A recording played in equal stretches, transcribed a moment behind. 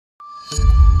Hi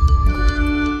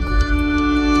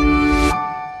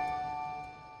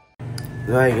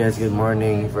guys, good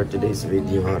morning. For today's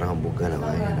video, harang buka na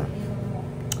kayo.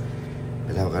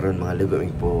 Alam karon mga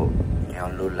lugamig po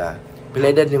ngayong lula.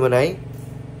 Pila edad ni mo nay?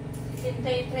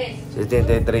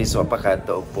 73. So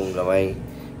apakato og pong gamay.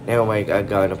 Ngayon may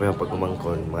kaagaw na po yung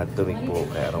pagkumangkon. Mga tumig po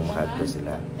kaya arong makadto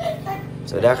sila.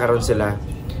 So da karon sila.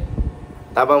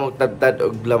 Tabang magtadtad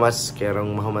og lamas kaya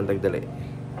arong mahumantag dali.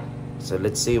 So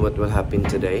let's see what will happen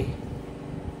today.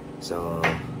 So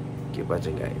keep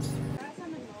watching guys.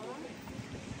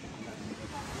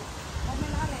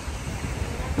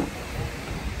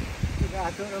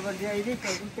 Ato naman dia ini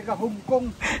taga Hong Kong.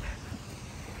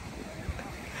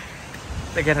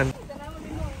 Tagaran.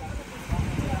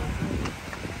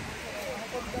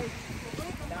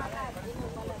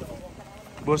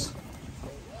 Bos.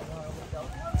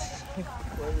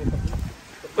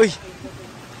 Uy.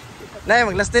 Nay,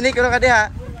 mag-last tinik ko ka diha.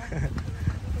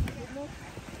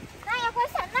 Nay, ako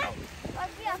sa nay. Wag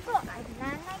ako. Ay,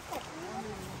 nanay ko.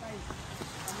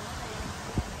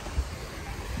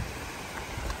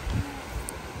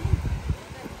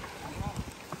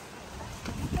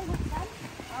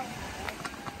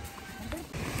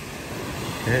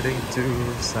 Heading to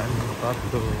San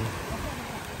Pablo.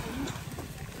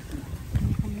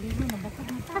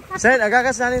 Sen,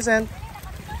 agakas na ni Sen.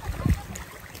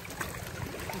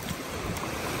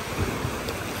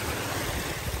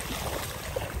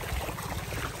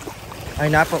 Ay,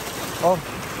 napo. Oh.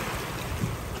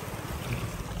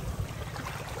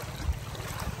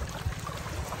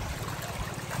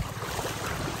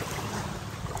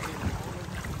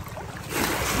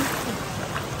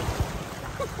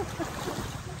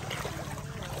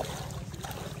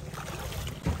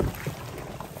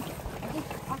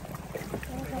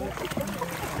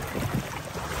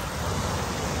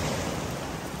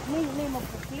 May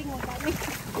magpukling mo kami.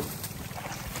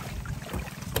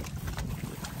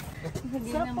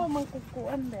 Sa po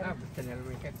magkukuan din.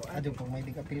 Adyo pang may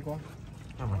dikapil ko.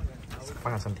 Naman.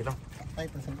 Pangasan tino. Ay,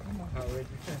 pansan ko mo.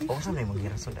 O saan na yung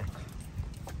maghirason dahil?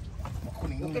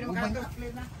 Kuning ubang.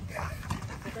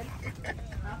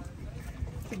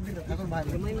 Ako bahal.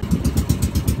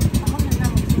 Ako na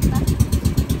lang magpunta.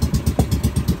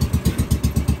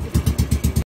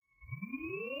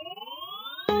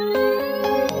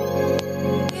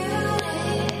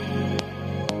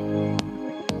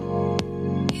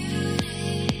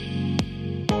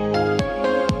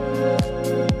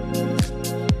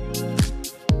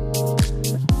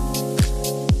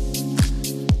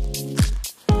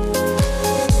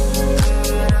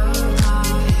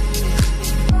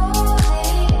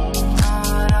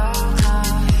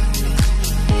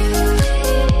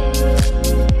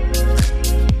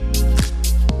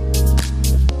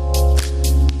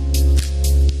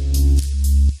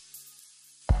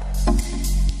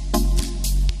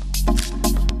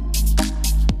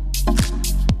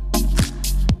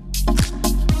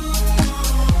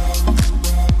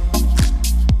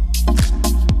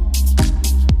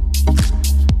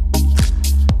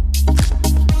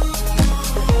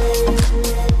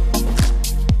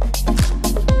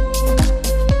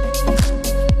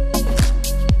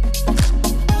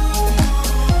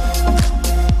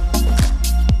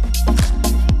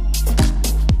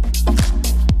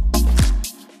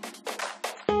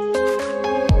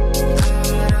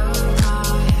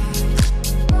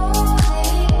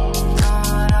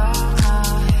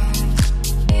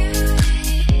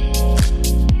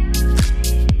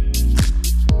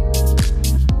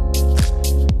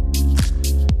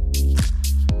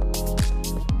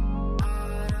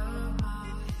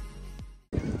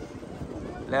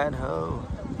 Lad ho.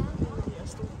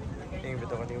 Tingin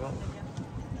betul kan mo.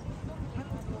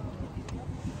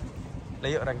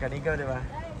 Layo orang kanigaw, di ba?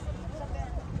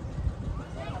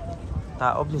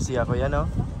 Taob ni siya ko yan, no?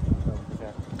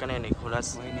 Kanina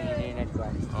kulas. Mo ini ko.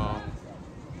 Oh.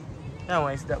 Ya,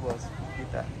 may isda, boss.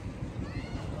 Kita.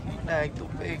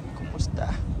 Tubig,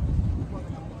 kumusta?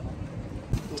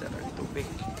 Sarang tubig.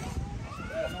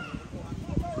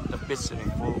 Lapis ni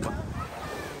po ba?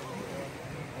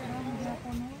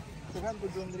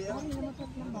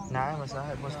 Nah,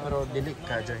 masahe boss pero dili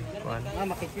ka joy. Kuan.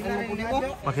 Makita mo nimo?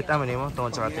 Makita mo nimo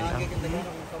tungod sa atin lang.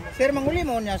 Sir, manguli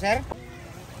mo niya, sir.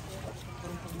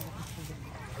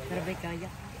 Pero ba kaya?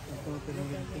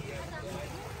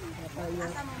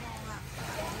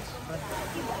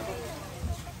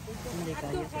 Hindi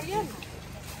kaya.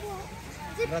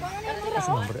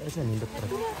 Asa nomor asa ni dokter.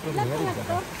 Pero nangyari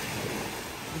ka.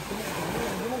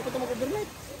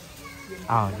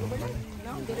 Ah, di mo.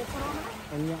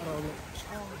 Anya ra ulo.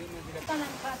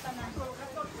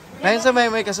 Ngayon sa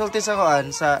may kasulti sa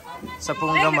kuan sa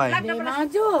Pong Gamay. Di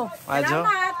Majo. Majo?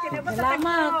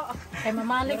 Salamat. Kay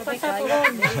mamalik pa sa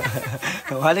turon.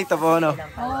 Balik ta po no.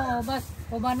 Oo, bas.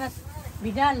 Ubanas.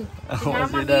 Bidal.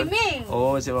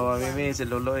 Oo, si Mama Mimi, si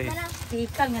Luloy.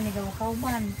 Tikal nga ni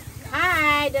kauman.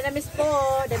 Hi, danamis po.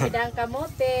 Damidang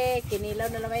kamote. Kinilaw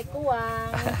na lamay kuwang.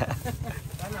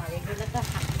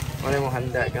 Ano mo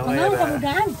handa Gamay Ano ra.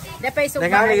 kamudahan? Dapay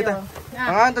Dengar subayo. kita.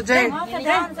 Ang to Jay.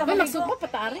 May magsuko pa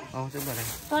tari. Oh, coba deh.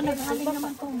 Paano naghaling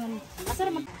naman to man. Asa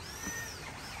naman?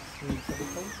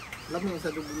 Alam mo sa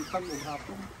dugultang ug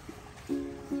hapon.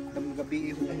 Dam gabi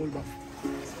humul ba.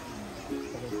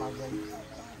 Pagay.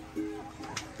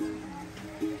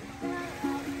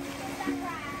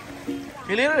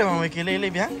 Kilili rin may kilili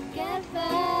biya.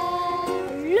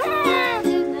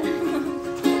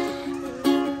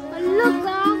 Look,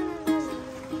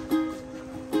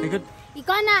 Ikut.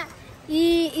 ikaw na,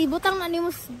 ibutang na ni mo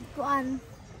kuan.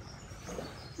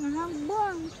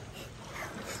 Nahagbang.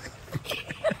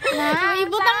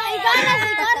 Ibutang na, ikaw na,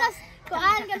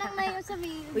 kuan ka nang may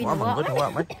sabi. Wah, manggod, wah,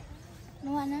 man.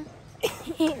 Nuha na.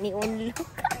 Ni unlo.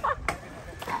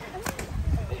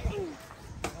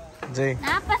 Jay.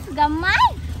 Napas gamay.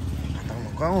 Atang mo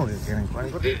ko, kailan kuan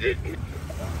ko.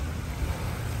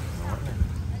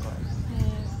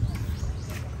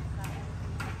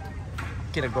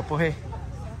 Kinagwapo he.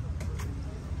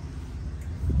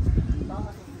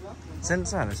 Sen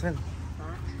sana, sen.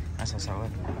 Asa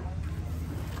sawan.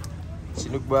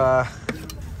 Sinug ba?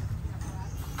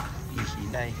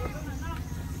 Ihinay.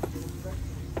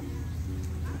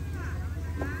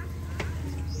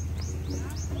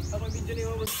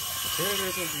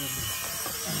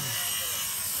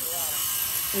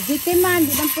 Ujiti man,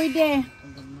 di man pwede.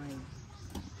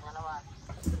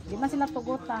 Di man sila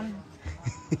tugutan.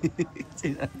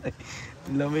 Sinanay.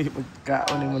 Lamay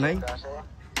pagkaon mo nay.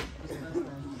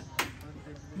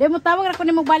 Di mo tawag ako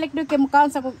ni mo balik doon kay mo kaon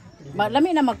sa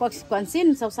lami na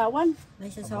magkuansin sa usawan.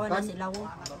 May sasawa na sila wo.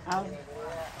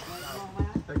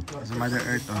 Sa Mother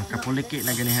Earth, oh, kapuliki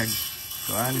na ganihag.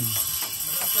 Kuan.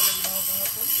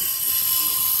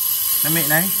 Nami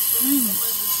nay?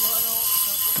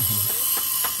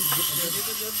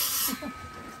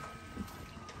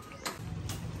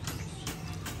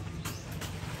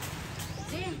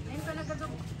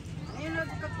 Ayun lang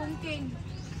kakungking.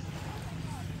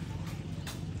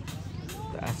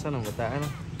 Taasan ang bataan.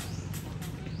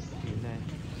 Hinay.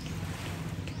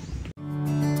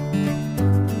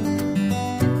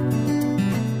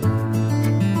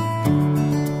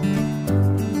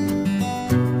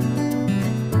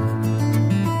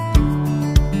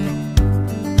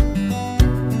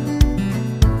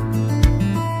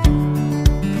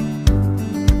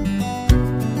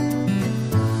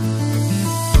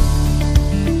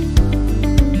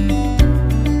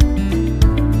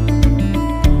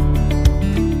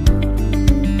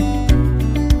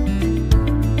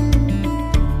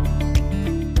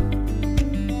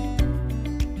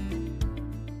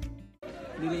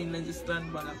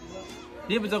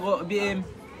 Di ba ko BM?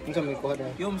 Unsa may kuha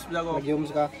daw? Yums ba ko?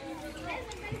 Mag-yums ka.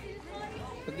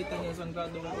 Pagkita niya sa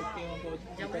kado okay mo po.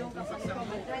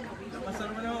 Pasar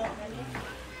mo na ho.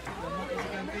 Lamat sa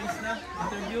campaigns na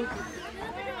interview.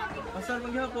 Pasar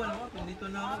maghapon mo, dito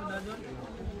na ako dadon.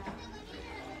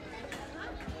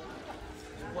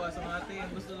 Kuha sa mga ate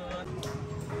ang gusto naman.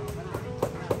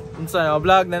 Unsa na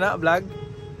vlog na vlog?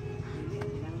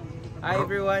 Hi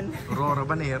everyone. Ro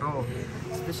Rabanero.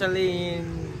 Especially in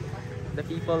the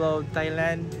people of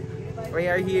Thailand. We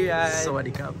are here at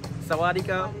Sawadee-kap.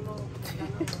 Sawadee-kap.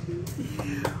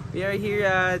 We are here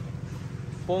at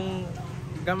Pong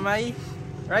Gamay,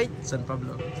 right? San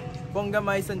Pablo. Pong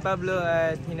Gamay, San Pablo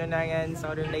at Hinunangan,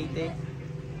 Southern Leyte.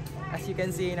 As you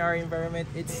can see in our environment,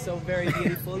 it's so very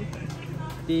beautiful.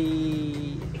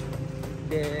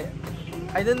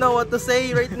 I don't know what to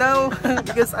say right now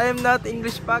because I am not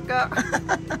English baka.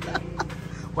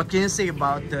 What can you say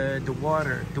about the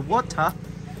water? The water?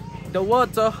 The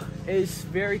water is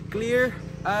very clear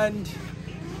and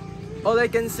all I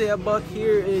can say about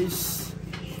here is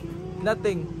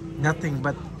nothing. Nothing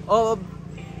but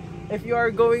If you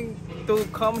are going to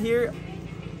come here,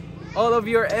 all of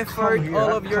your effort,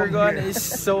 all of your gun is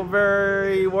so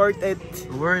very worth it.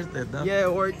 worth it. Huh? Yeah,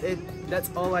 worth it. That's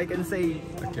all I can say.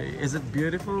 Okay. Is it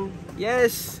beautiful?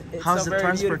 Yes. It's How's the very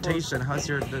transportation?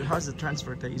 beautiful. How's the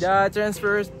transportation? The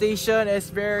transportation is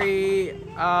very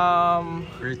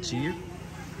Very cheap.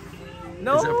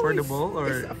 no. Is it affordable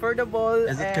or it's affordable?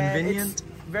 is it and convenient?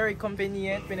 It's very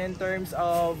convenient in terms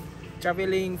of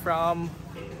traveling from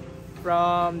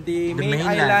the main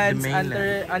mainland, islands the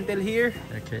mainland. until here.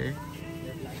 Okay.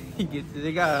 Sige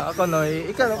ka, ako no,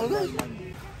 ikaw na ko.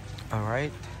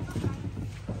 Alright.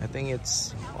 I think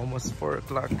it's almost 4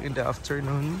 o'clock in the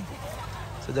afternoon.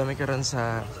 So dami karon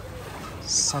sa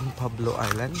San Pablo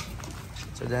Island.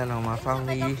 So dyan ang mga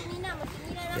family.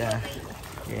 Yeah.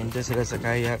 I-enjoy sila sa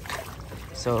kayak.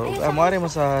 So, amari mo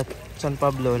sa San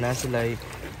Pablo na sila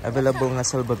available nga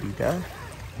salbabida.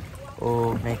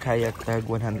 O may kayak tag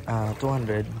 200.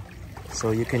 So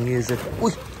you can use it.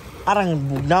 Uy! Arang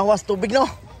nawas tubig no?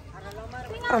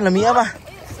 Arang lamia ba?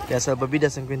 Kaya salbabida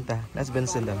 50. That's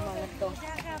Benson daw.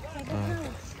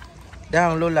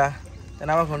 Dahang lola.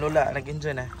 Tanawa kong lola.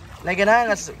 Nag-enjoy na. Lagi na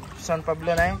nga San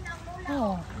Pablo na eh.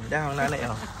 Dahang nanay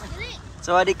oh.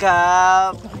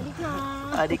 Sawadikap!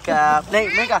 Sawadikap! Nay,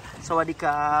 ka!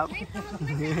 Sawadikap!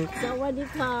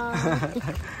 Sawadikap!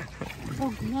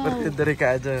 Berarti dari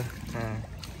ka aja.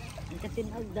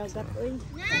 Katinag dagat oy.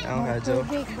 Ang aja.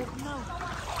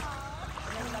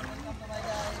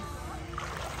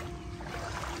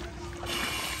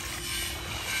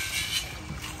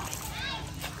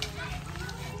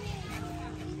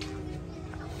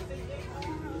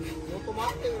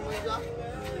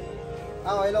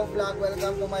 Hello vlog,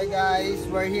 welcome to my guys.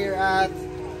 We're here at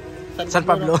San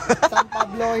Pablo. San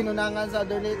Pablo, Hinunangan sa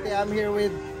Dorlite. I'm here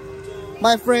with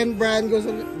my friend Brian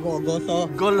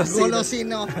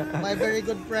Golosino, my very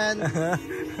good friend.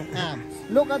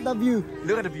 Look at the view.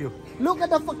 Look at the view. Look at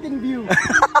the fucking view.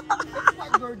 It's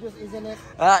quite gorgeous, isn't it?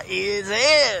 Is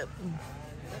it?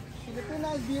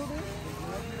 Filipina is beauty.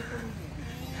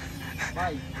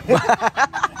 Bye.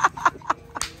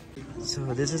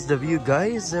 So this is the view,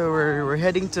 guys. We're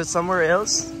heading to somewhere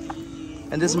else,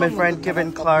 and this is my friend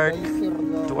Kevin Clark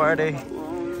Duarte.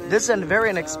 This is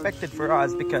very unexpected for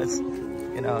us because,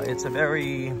 you know, it's a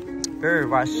very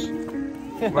rush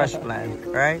plan,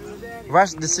 right?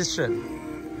 Rush decision.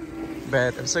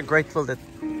 But I'm so grateful that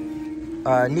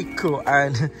Nico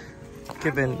and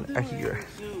Kevin are here.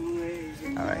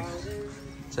 All right.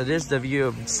 So this is the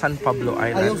view of San Pablo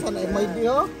Island.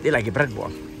 Di lagi bread mo.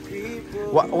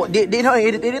 Di na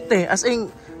edit eh. As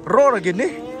in raw again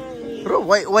eh. Raw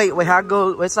wait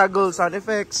haggle, sound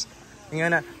effects. Nga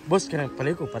na, boss kanang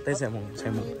paliko patay sa imong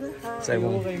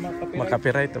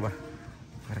makapiright ba?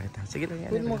 Alright. Sige lang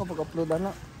yan. Pwede mo kapag upload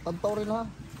na. Tantaw rin ha.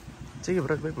 Sige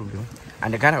bro, may problema.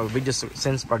 Anda ka na, video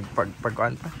sense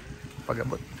pagkuan pa.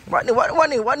 Pagabot.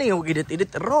 Wani yung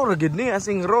edit raw again eh. As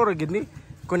in raw again eh.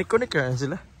 Kunik-kunik ka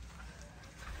sila.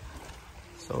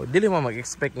 So, dili mo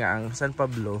mag-expect nga ang San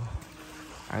Pablo.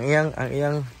 Ang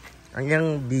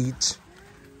iyang beach.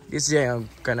 This is yung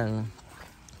kanang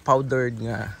powdered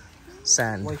nga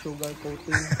sand. White sugar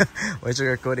coating. White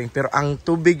sugar coating. Pero ang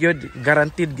tubig yun,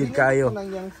 guaranteed gid kayo.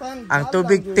 Ang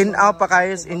tubig, tinaw pa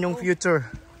kayo in yung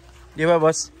future. Di ba,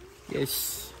 boss?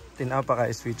 Yes. Tinaw pa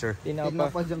kayo future.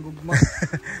 Tinaw pa siyang gugma.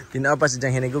 Tinaw pa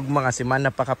siyang hinigugma kasi man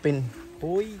napakapin.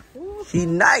 Hoy.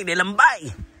 Hinay, nilambay!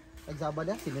 Nagsaba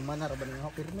na, siniman na raban ng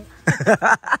hapir mo.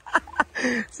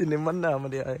 Siniman na,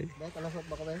 mali ay. Dahil kalasot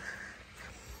ba ka ba?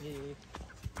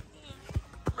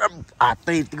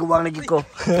 Atoy, tiguwang lagi ko.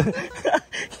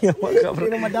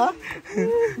 Hindi naman da?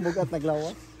 Bugat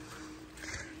naglawas.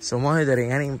 So mga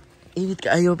dari nga init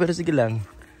ka ayo pero sige lang.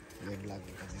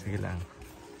 Sige lang.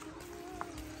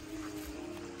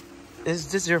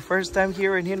 Is this your first time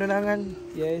here in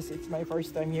Hinunangan? Yes, it's my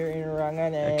first time here in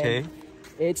Orangan, and Okay.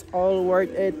 it's all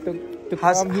worth it to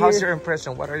come here. How's your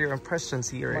impression? What are your impressions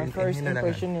here in first Hinunangan?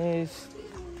 impression is,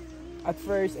 at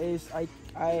first is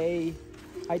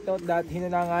I thought that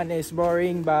Hinunangan is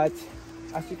boring, but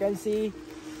as you can see,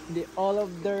 all of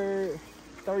their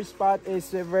tourist spot is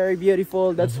very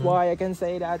beautiful. That's why I can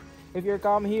say that if you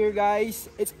come here, guys,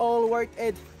 it's all worth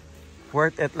it.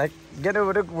 Worth it, like get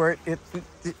over the worth it.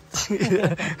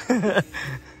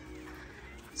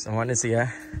 Someone is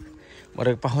here.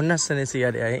 Murag pahunas na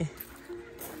siya di ay.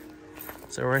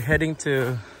 So we're heading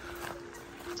to.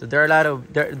 So there are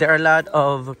a lot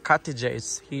of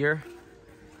cottages here.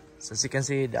 So as you can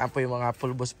see, daan po yung mga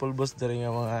pulbos dari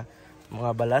yung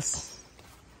mga balas.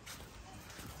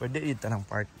 Pwede dito ng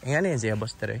part. Ayan yan siya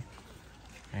boss dari.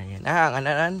 Ayan. Ang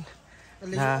ananan.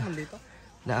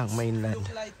 Na ang mainland.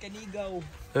 Look like Canigaw.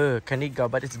 Canigaw,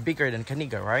 but it's bigger than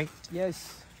Canigaw, right?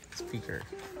 Yes. It's bigger.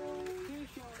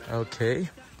 Okay.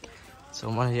 So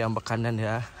mana yang bakanan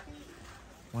ya.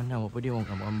 Mana mo pwede mong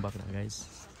kamambak na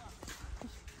guys.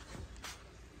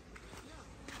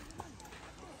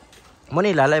 Mo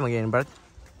ni lalay magyan Bart.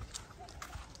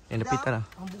 Yan napita na.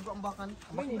 Ang buga ang bakan.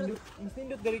 Mas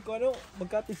nindot dari ko ano,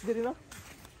 magkatis diri na.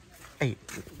 Ay,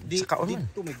 sa kaon man.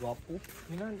 Dito may gwapo.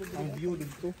 Ang view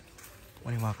dito. Mo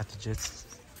ni mga cottages.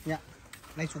 Nya,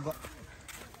 nay suga.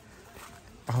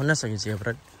 Pahunas lagi siya,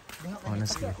 Brad.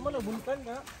 Honestly. Mana bulkan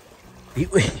ka? Di,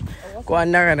 uy.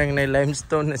 Kuhaan na ka nang na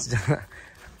limestone na siya.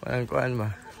 Walang kuhaan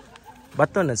ba?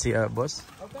 Bato na siya, boss.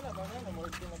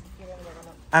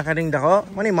 Kaning dako?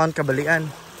 Muna yung Mount Kabalian.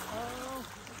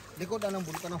 Likod anang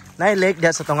bulkan no. Nay, lake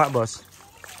da sa tunga, boss.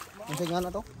 Unsay nga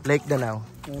na to? Lake Danau.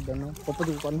 Dano.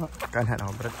 Papadukan ha. Kanhan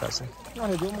ako, brad kasi.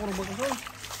 Nga di mo ko bakasyon.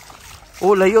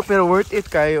 Oh, layo pero worth it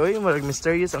kayo. Uy, marag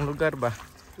mysterious ang lugar ba?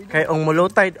 Kaya ang low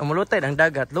tide ang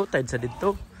dagat, low tide sa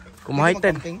dito. Kung high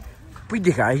tide,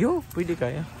 pwede kayo.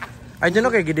 I don't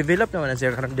know kaya gi-develop naman na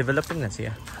siya, karang developing na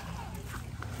siya.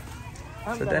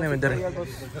 So, tayo naman dara.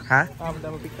 Ha?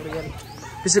 Damo pictorial.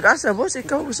 Bisig asa, boss,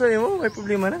 ikaw gusto niyo mo, may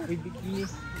problema na. With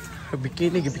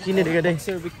bikini. Bikini di ka day.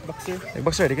 Boxer.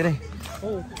 Nag-boxer di ka day.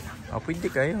 Oh. Pwede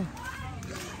kayo.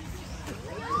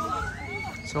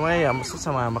 So, may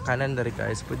sa mga makanan dari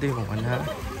guys, pwede mo ha.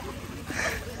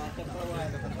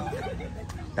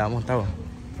 Damong tao.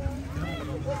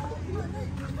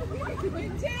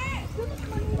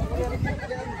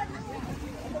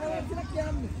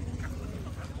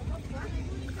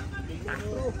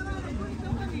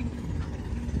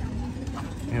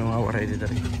 Yung mga waray dito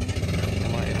rin.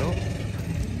 Yung mga ilo.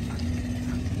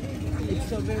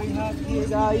 It's so very hot here,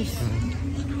 guys.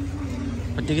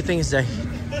 What do you think is the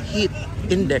heat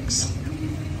index?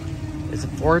 Is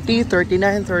it 40,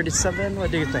 39, 37?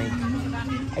 What do you think?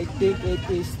 I think it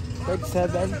is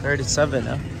 37. 37,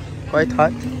 huh? Quite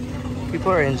hot.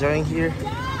 People are enjoying here.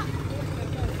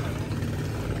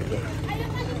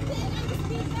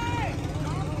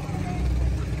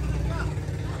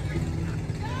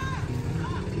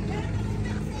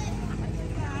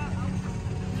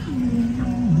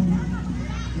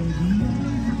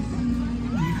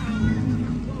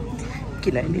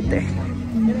 Kinainit eh.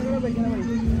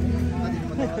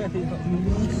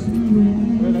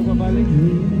 Wala nagbabalik.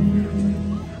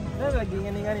 Lagi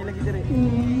ngani-ngani lagi dire.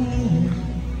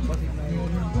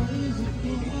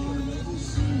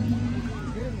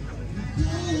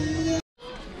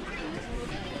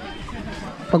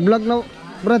 Pag-vlog na,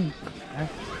 Brad.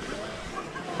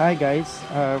 Hi guys,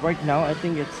 right now I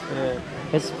think it's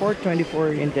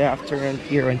 4:24 in the afternoon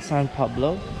here in San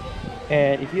Pablo,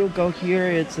 and if you go here,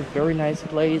 it's a very nice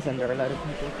place, and there are a lot of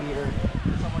people here.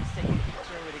 Someone's taking a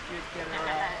picture with a cute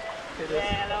camera.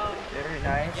 Hello. Very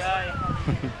nice.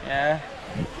 Yeah,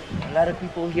 a lot of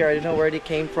people here. I don't know where they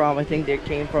came from. I think they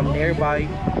came from nearby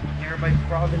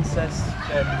provinces.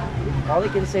 But all I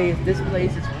can say is this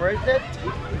place is worth it,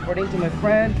 according to my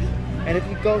friend. And if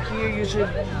you go here, you should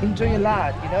enjoy a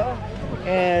lot, you know.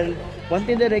 And one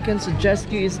thing that I can suggest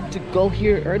you is to go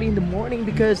here early in the morning,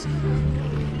 because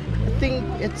I think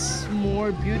it's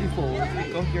more beautiful if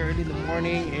you go here early in the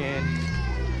morning, and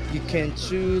you can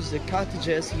choose the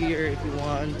cottages here if you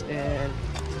want. And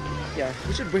yeah,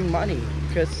 you should bring money,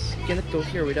 because you cannot go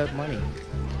here without money,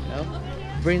 you know.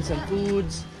 Bring some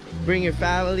foods, bring your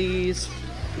families,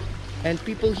 and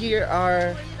people here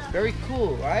are very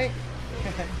cool, right?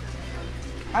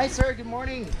 Hi sir, good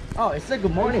morning. Oh, it's like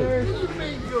good morning.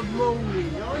 Good morning.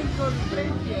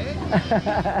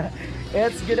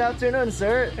 It's good afternoon,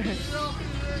 sir.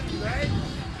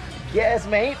 Yes,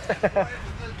 mate.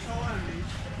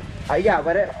 Yeah,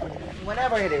 but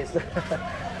whenever it is.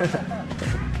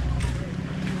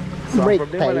 So, Break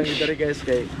problema lang time. dito rin guys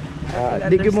kay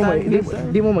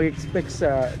di mo mag-expect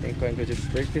sa tingkuan ko just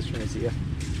practice mo siya.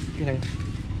 Kinang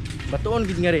batuon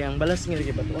gid nga rin ang balas nga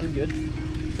rin batuon good.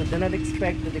 So do not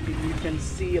expect that you can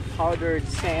see a powdered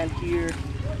sand here.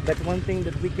 But one thing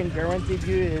that we can guarantee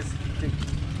you is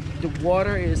the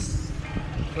water is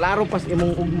klaro pas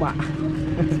imong ugma.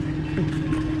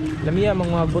 Lamiya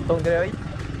mga butong dire.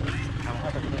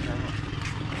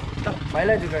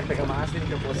 Baila juga taga maasin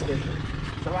ka boss din.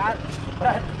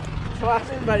 Sa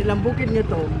asin ba ilang bukid nyo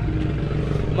to?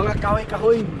 Mga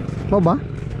kahoy-kahoy. Mo ba?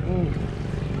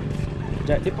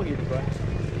 Di pa gitu ba?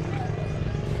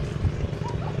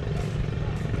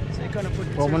 So ikaw na po.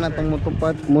 Huwag mo na itong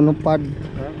monopod.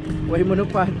 Way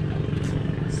monopod.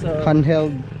 So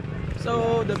Handheld.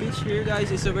 So the beach here,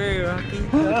 guys, is a very rocky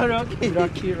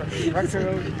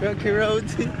road.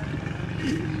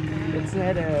 it's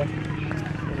not a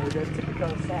the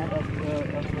typical sand of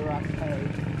the rock kind.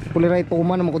 Kuliray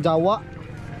tuman naman ko Jawa.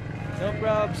 No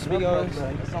probs, because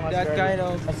As long as that you're- kind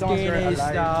of as long as skin you're is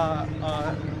alive.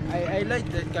 I like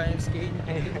that kind of skin.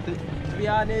 To be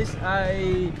honest,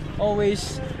 I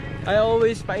always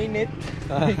painit.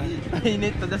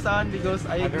 Painit to the sun because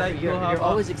I like to have You're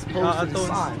always exposed to the tones.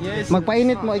 sun. Yes.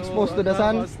 Magpainit mo exposed to the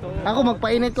sun. Ako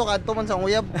magpainit ko kadto man sa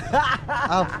uyab.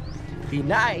 Aw.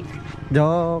 Pinay.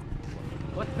 Joke.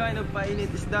 What kind of painit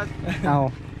is that?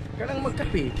 Aw. Kanang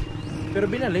magkape. Pero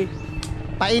binali.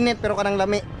 painit pero kanang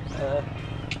lami.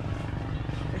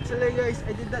 Actually guys,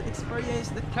 I did not experience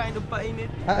that kind of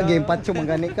painit. Game patcho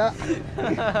mangani ka.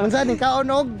 Unsa ni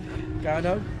kaonog?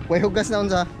 Kanog? Way hugas na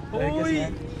unsa? Uy!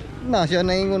 Na siya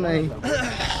na ingon ay.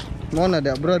 Mo na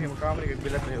da, bro. Kamera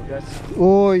kagbilat na hugas.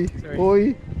 Uy.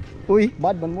 Uy,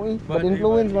 bad man mo eh. Bad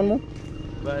influence man mo.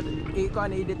 But ko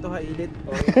ano edit to ha, edit.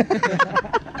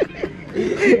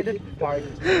 Edit part.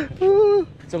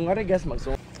 So ngari guys,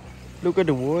 look at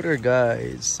the water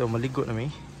guys. So maligo na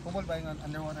mi. Kumol ba yung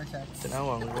underwater shot?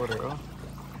 Tanawa ang water oh.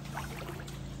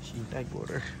 Shintag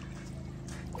water.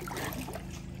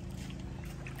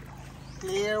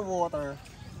 Clear water.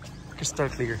 Crystal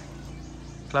clear.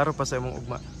 Klaro pa sa imong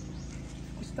ugma.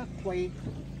 Gusto kway.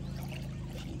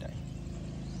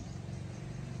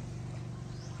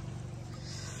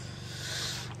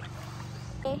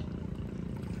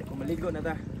 Kung maligo na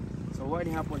ta. So why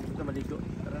ni hapon dito maligo.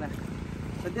 Tara na.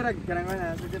 Sa dirag kanang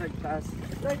na, sa dirag taas.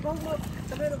 Dai Pong mo.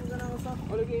 Sabi ra kung kanang usa.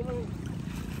 O lagi mo.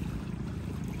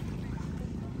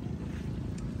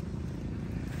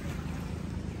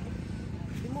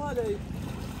 Di mo dai.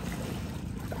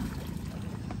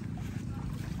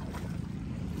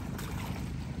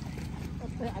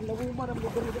 Alam mo man ang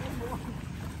lugar mo.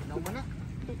 Naw man na.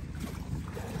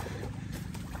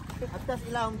 Atas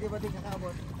ilawom di ba din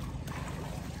kakaabot?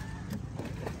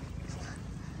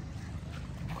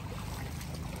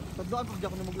 Tadloan pag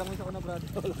ako nimog lang sa una brad.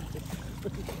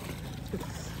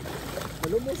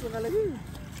 Malumos na lagi.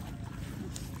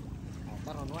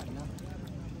 Karon wa na.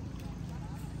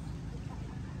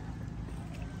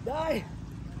 Dai.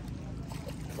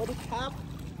 What is up?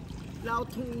 Lao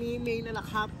thung ni may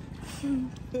nalakhap.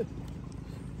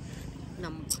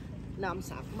 Nam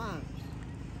sak ma.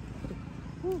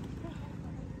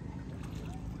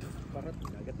 Parat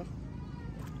dagat to.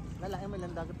 Lalaki may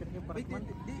landagat pero yung parat man.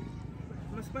 Di.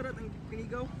 Mas parat ang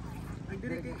kinigaw. Ang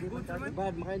diri kay good man.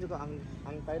 Bad makain juga ang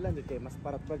Thailand kay mas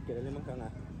parat pag kila limang ka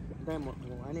nga. Dai mo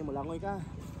ani mo langoy ka.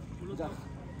 Juga.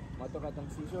 Mato ka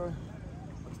tang seashore.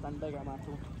 Pag standby ka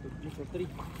mato. Mr. 3.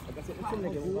 Kasi usin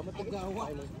lagi mo kamat agawa.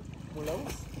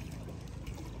 Mulawas.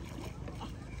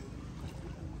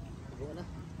 Wala.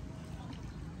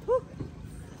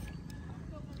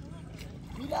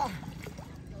 Bila.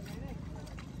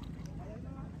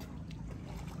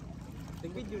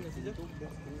 Tag video na siya.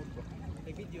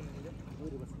 Tag video na siya.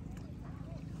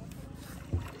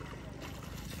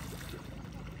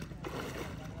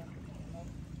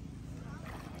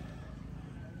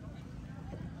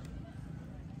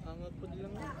 Angat pa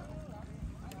lang.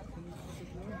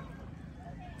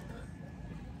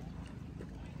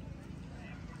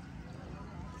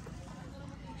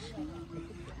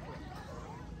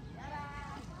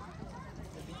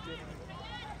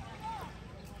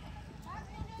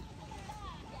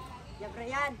 Siyempre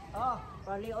yan. Oh,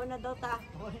 palion na daw ta.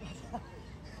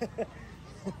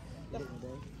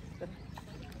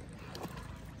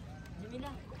 Dimi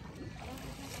na.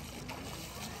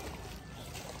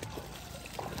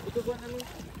 Ito ba namin?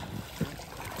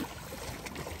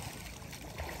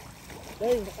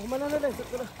 Dai, humana na dai,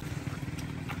 sakto na.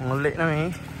 Muli na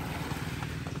mi.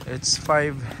 It's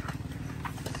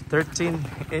 5:13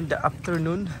 in the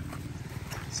afternoon.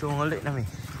 So muli na mi.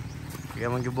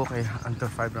 Kaya manggibok kay until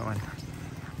 5 naman.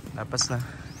 Lapas na.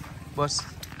 Boss,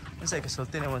 masay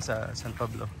kasulti naman sa San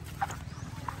Pablo.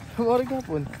 Wari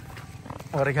gapon.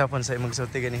 Wari hapon sa imong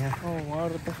sulti gani ha. Oh,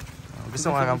 wari to.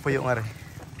 Gusto nga kang puyo nga rin.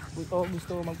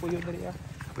 Gusto magpuyo diri ah.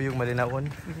 Puyong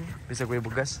malinawon. Bisa ko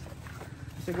ibugas.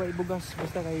 Kasi gwa ibugas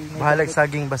basta kay Bahalag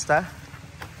saging basta.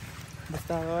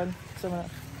 basta kon sama.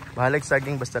 Bahalag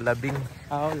saging basta labing.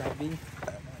 Aw, labing.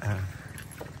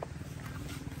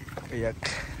 Kayak.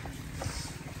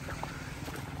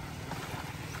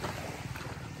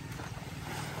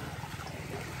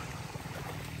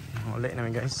 Ulit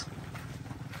namin guys.